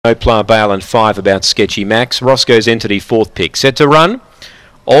Oplar Bale and 5 about Sketchy Max. Roscoe's Entity, 4th pick. Set to run.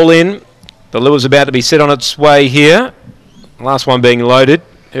 All in. The lure's about to be set on its way here. Last one being loaded.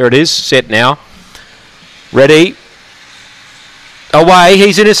 Here it is. Set now. Ready. Away.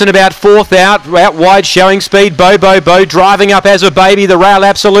 He's Innocent about 4th out wide, showing speed. Bo driving up as a baby. The rail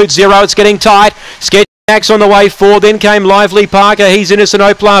Absolute Zero. It's getting tight. Sketchy Max on the way forward. Then came Lively Parker. He's Innocent.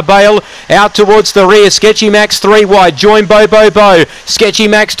 Oplar Bale out towards the rear. Sketchy Max 3 wide. Joined Bo. Sketchy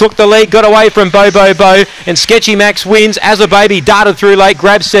Max took the lead. Got away from Bo. And Sketchy Max wins as a baby. Darted through late.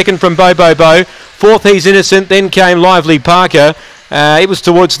 Grabbed second from Bo. 4th He's Innocent. Then came Lively Parker. It was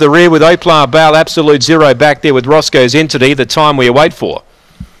towards the rear with Oplar Bale, Absolute Zero back there with Roscoe's Entity, the time we await for.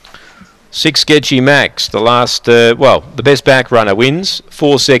 6 Sketchy Max, the last, the best back runner wins.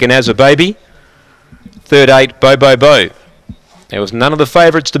 4 second as a baby. 3rd 8, Bo. There was none of the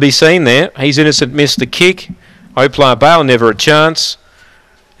favourites to be seen there. He's Innocent missed the kick. Oplar Bale never a chance.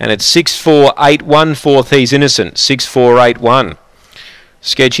 And it's 6-4-8-1, 4th He's Innocent, 6-4-8-1.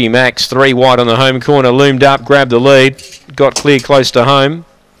 Sketchy Max, 3 wide on the home corner, loomed up, grabbed the lead, got clear close to home.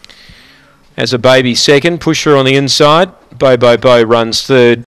 As a baby 2nd, Pusher on the inside. Bo runs 3rd.